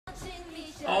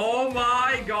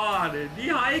god! The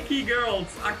high key girls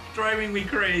are driving me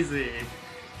crazy.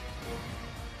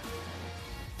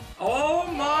 Oh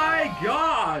my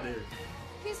god!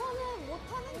 기선은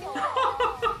못하는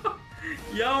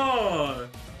Yo!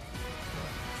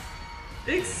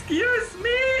 Excuse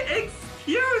me!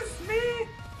 Excuse me!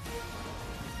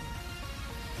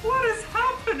 What is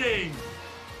happening?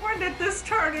 When did this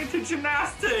turn into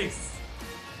gymnastics?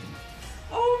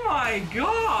 Oh my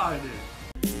god!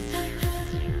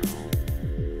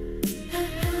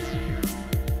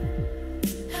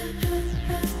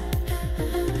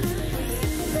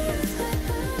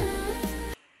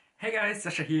 Hey guys,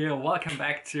 Sasha here. Welcome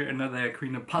back to another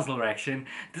Queendom Puzzle reaction.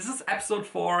 This is episode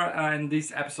 4, and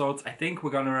these episodes I think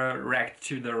we're gonna react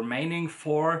to the remaining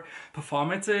 4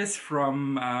 performances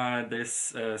from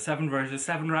this 7 versus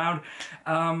 7 round.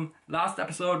 Last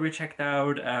episode we checked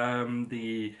out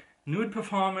the nude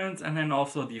performance and then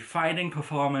also the fighting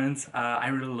performance. I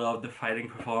really love the fighting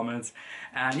performance,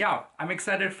 and yeah, I'm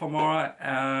excited for more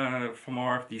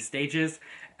of these stages.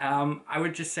 I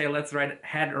would just say let's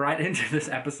head right into this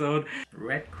episode.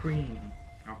 Red Queen.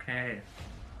 Okay.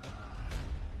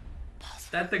 Is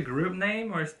that the group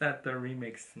name or is that the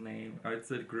remix name? Oh, it's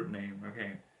the group name.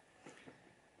 Okay.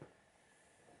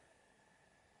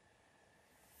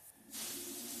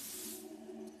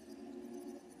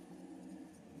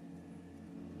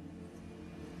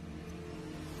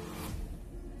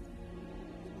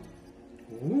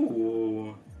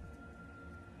 Ooh.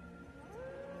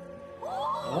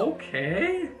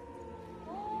 Okay.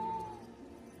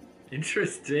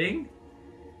 Interesting.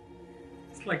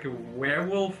 It's like a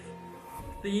werewolf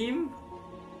theme.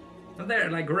 Are there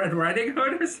like Red Riding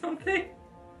Hood or something?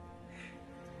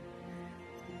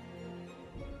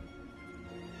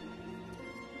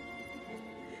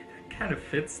 Kind of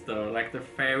fits though, like the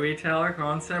fairy tale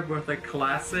concept with the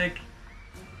classic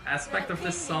aspect of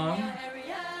the song.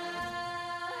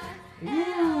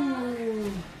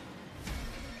 Ooh.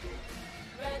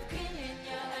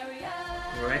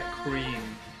 Red Queen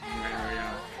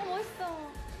area.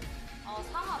 멋있어.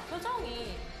 상아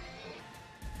표정이.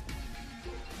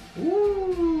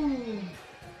 Ooh.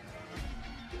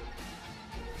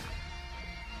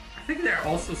 I think there are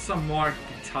also some more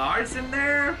guitars in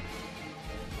there.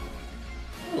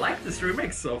 I like this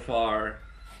remix so far.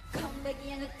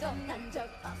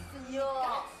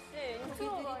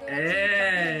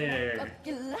 Hey.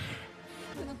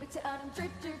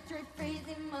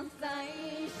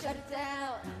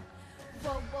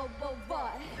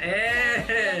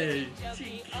 Hey,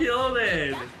 she killed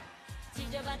it.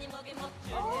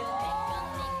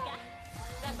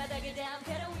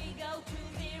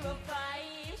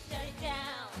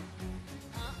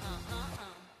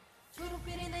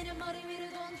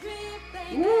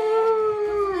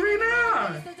 Woo,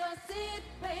 Rina.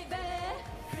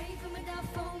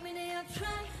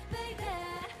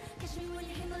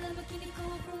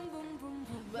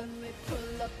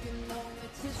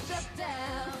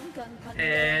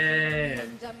 Hey.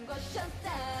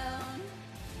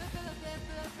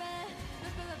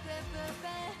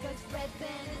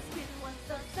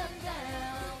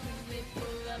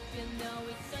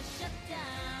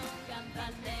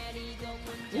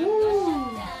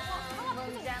 Ooh.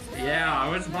 Yeah, I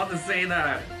was about to say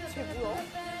that.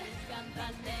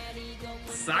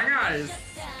 Saga is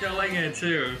killing it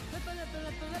too.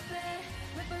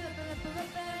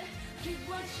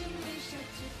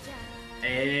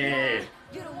 Hey.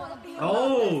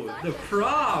 Oh, the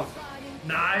prop.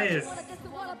 Nice.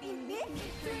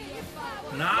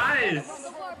 Nice.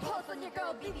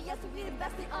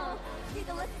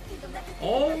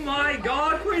 Oh my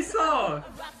god, Quisa.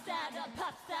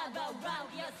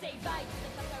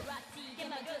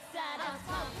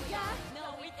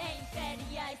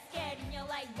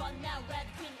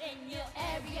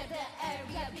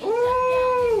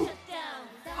 Ooh.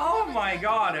 Oh my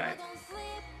god.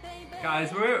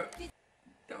 Guys,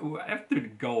 I have to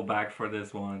go back for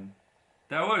this one.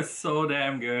 That was so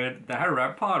damn good. That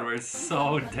rap part was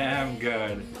so damn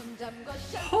good.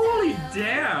 Holy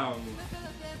damn!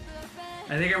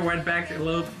 I think I went back a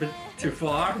little bit too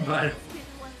far, but...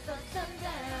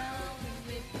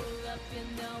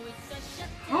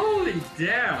 Holy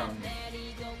damn!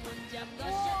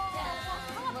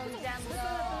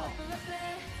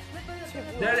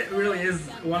 That really is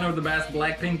one of the best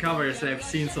Blackpink covers I've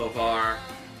seen so far.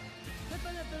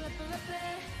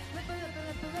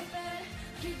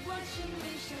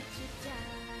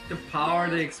 The power,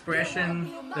 the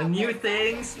expression, the new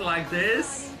things like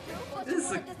this.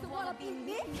 This is a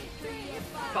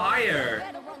fire.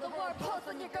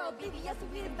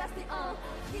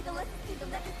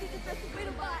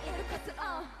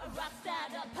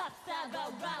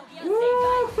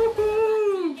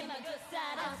 Woo-hoo-hoo.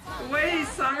 Wait,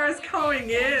 Sanga's coming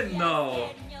in though.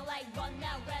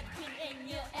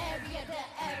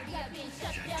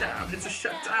 Shutdown, it's a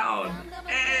shutdown.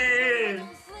 Hey.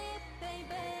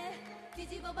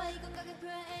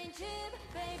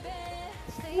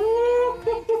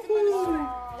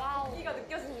 와우. 이가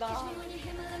느껴진다.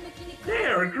 They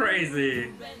are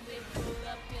crazy.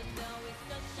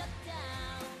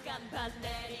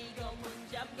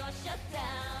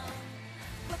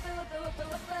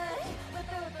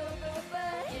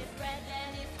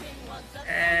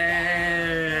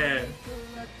 Hey.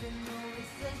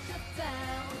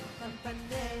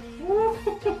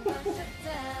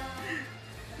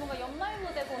 뭔가 연말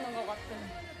무대 보는 것 같은.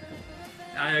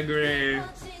 I agree.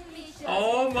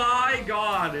 Oh my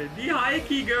god, the high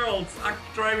key girls are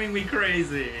driving me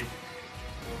crazy.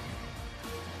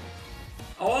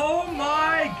 Oh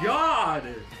my god.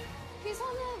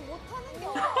 휘선은 못하는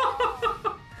겨.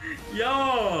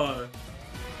 Yo.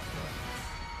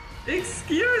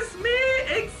 Excuse me,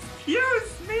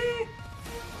 excuse me.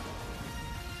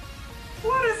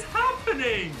 What is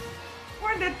happening?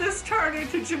 When did this turn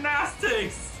into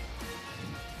gymnastics?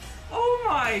 Oh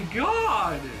my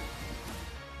god.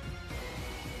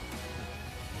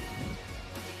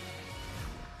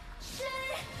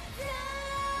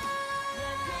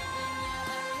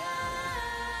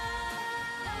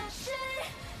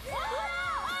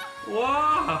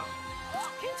 Wow!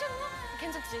 괜찮나?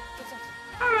 괜찮지, 괜찮지.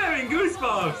 I'm having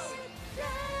goosebumps!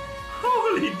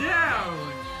 Holy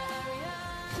damn!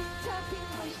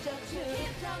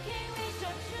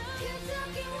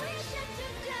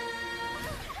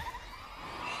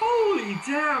 Holy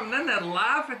damn! Then that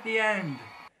laugh at the end!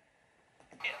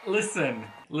 Listen,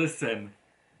 listen.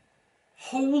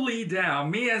 Holy damn!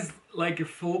 Me as like a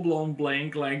full-blown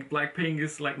blank, like Blackpink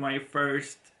is like my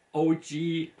first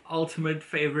OG ultimate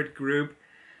favorite group,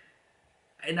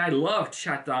 and I loved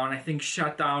Shutdown. I think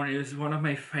Shutdown is one of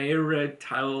my favorite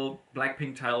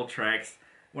Blackpink title tracks,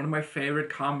 one of my favorite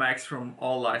comebacks from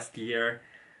all last year.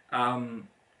 And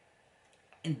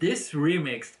this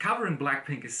remix, covering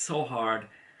Blackpink is so hard.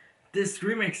 This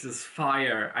remix is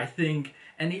fire, I think,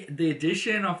 and the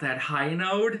addition of that high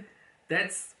note,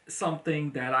 that's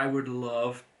something that I would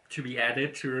love to be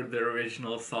added to the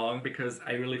original song, because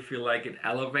I really feel like it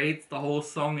elevates the whole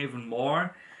song even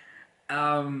more.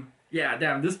 Yeah,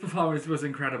 damn, this performance was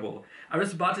incredible. I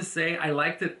was about to say I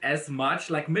liked it as much,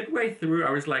 like midway through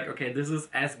I was like, okay, this is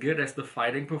as good as the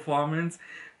fighting performance,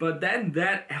 but then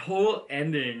that whole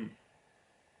ending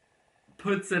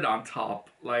puts it on top.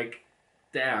 Like,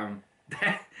 damn,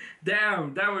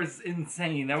 damn, that was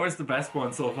insane. That was the best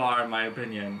one so far in my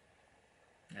opinion.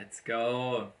 Let's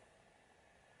go.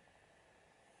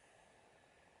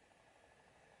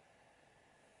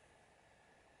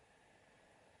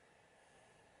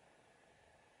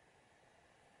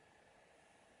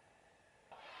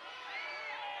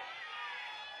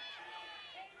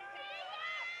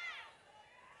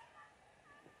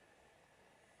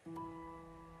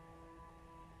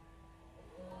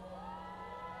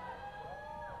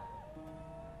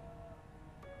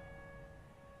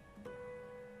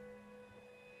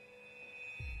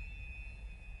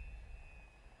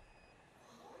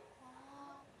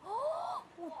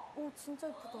 오, 진짜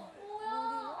예쁘다.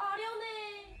 뭐야,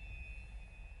 아련해.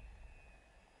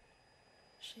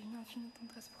 J'ai une infinie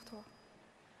tendresse pour toi.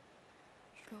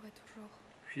 Je l'aurai toujours.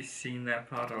 She's seen that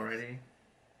part already.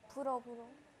 불어, 불어.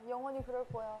 영원히 그럴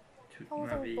거야. Toute ma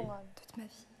평생 vie. 동안. Toute ma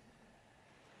vie.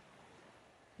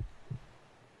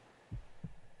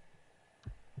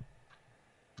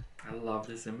 I love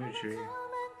this imagery.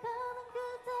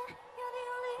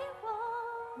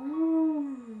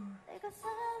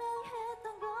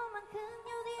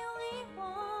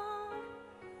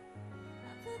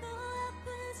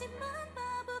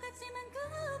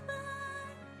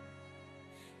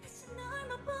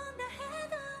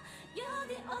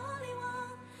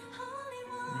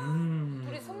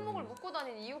 둘이 손목을 묶고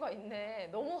다니는 이유가 있네.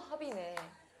 너무 합이네.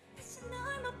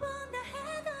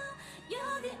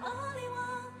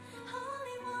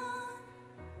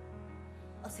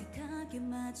 어색하게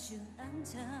마주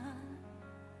앉아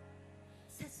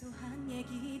사소한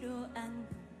얘기로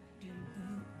안부를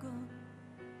묻고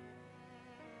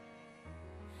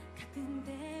가끔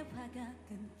대화가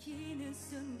끊기는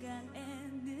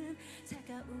순간에는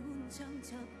차가운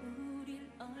정적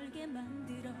우릴 얼게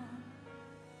만들어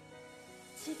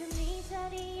지금 이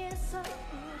자리에서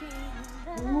우리는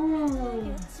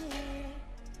나눠야겠지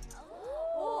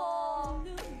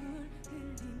눈물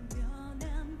흘리며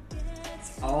남겠지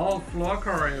All floor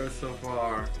choreo so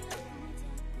far.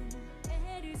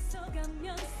 애를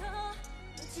써가면서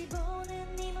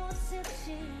지보는 네 모습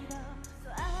싫어 So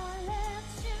I'll let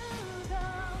you go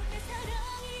내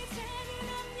사랑이 이제는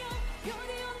안녕 You're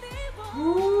the only one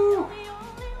Ooh. You're the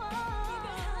only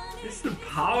one This is the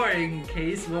power in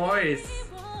K's voice.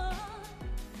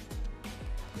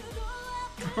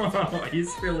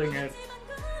 He's feeling it.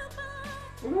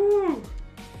 Ooh.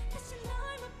 다시 널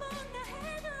못 본다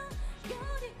해도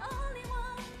You're the only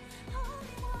one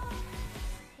only one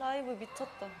라이브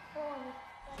미쳤다.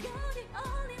 You're the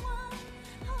only one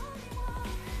only one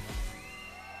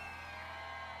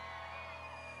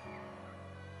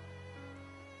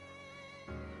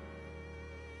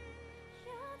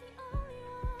You're the only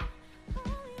one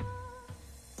only one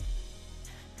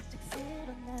갑작스런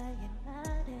나의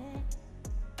말에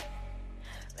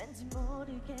왠지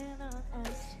모르게 넌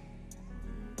안심했는데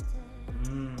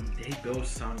They both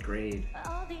sound great.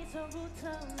 어디서부터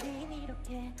우린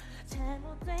이렇게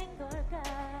잘못된 걸까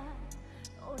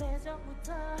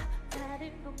오래전부터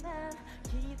다른 것만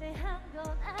기대한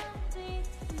건 아니지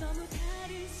너무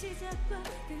다른 시작과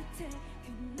끝에 그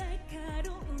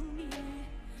날카로움이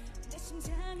내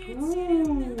심장을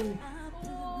찌르는 아픔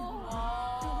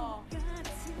똑같은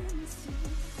순간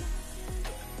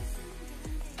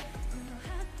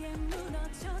불허하게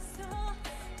무너졌어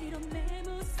이런 내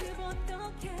모습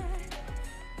어떻게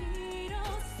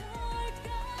일어설까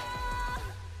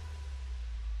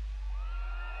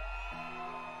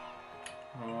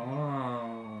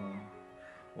Oh.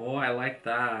 Oh, I like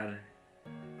that.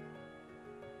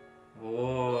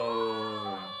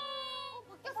 Oh.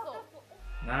 바뀌었어.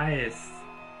 Nice.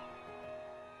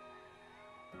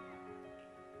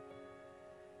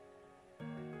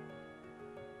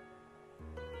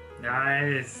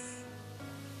 Nice.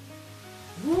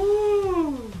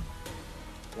 Woo.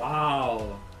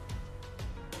 Wow.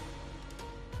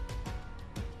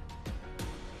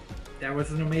 That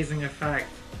was an amazing effect.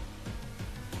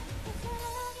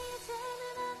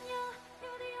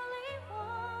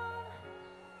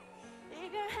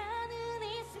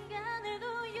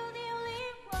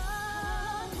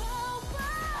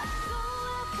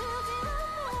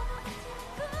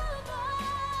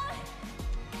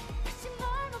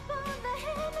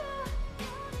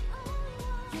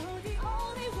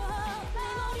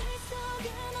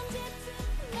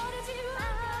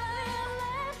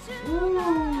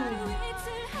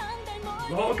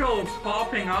 Vocals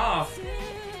popping off.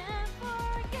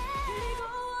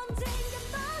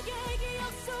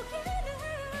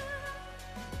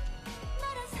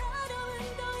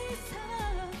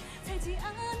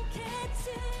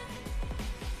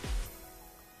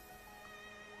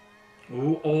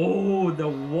 Ooh, oh, the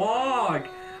walk.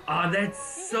 Ah,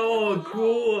 that's so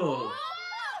cool.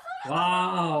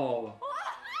 Wow.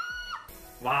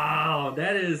 Wow,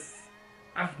 that is...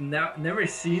 I've never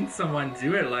seen someone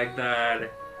do it like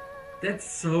that. That's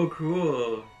so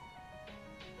cool.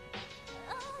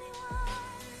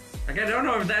 Like, I don't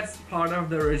know if that's part of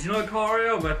the original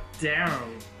choreo, but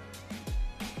damn.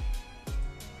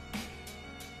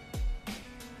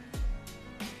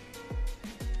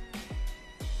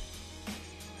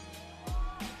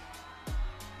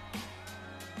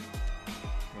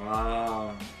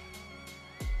 Wow.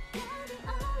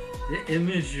 The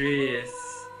imagery is,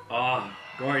 oh,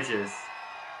 gorgeous.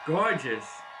 Gorgeous.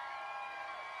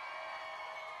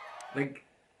 Like,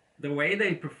 the way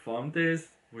they performed this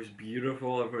was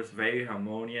beautiful. It was very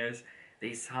harmonious.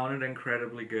 They sounded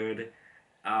incredibly good.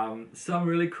 Some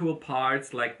really cool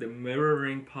parts, like the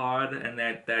mirroring part and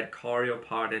that choreo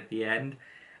part at the end.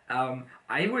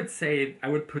 I would say I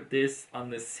would put this on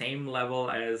the same level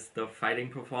as the fighting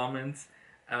performance.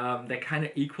 They're kind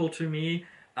of equal to me.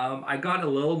 I got a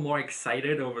little more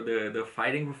excited over the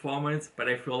fighting performance, but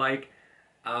I feel like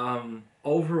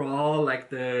overall, like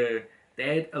they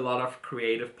had a lot of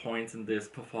creative points in this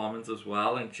performance as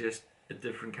well, and just a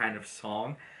different kind of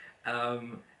song.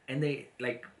 And they,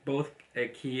 like, both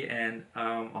Key and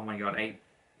oh my god,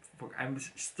 I'm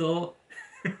still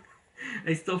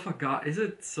I still forgot. Is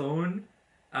it Sohn?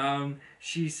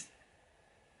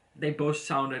 They both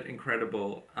sounded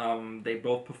incredible. They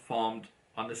both performed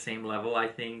on the same level, I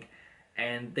think,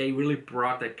 and they really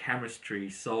brought that chemistry.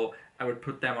 So I would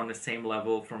put them on the same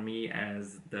level for me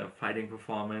as the fighting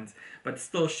performance, but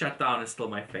still Shutdown is still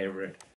my favorite.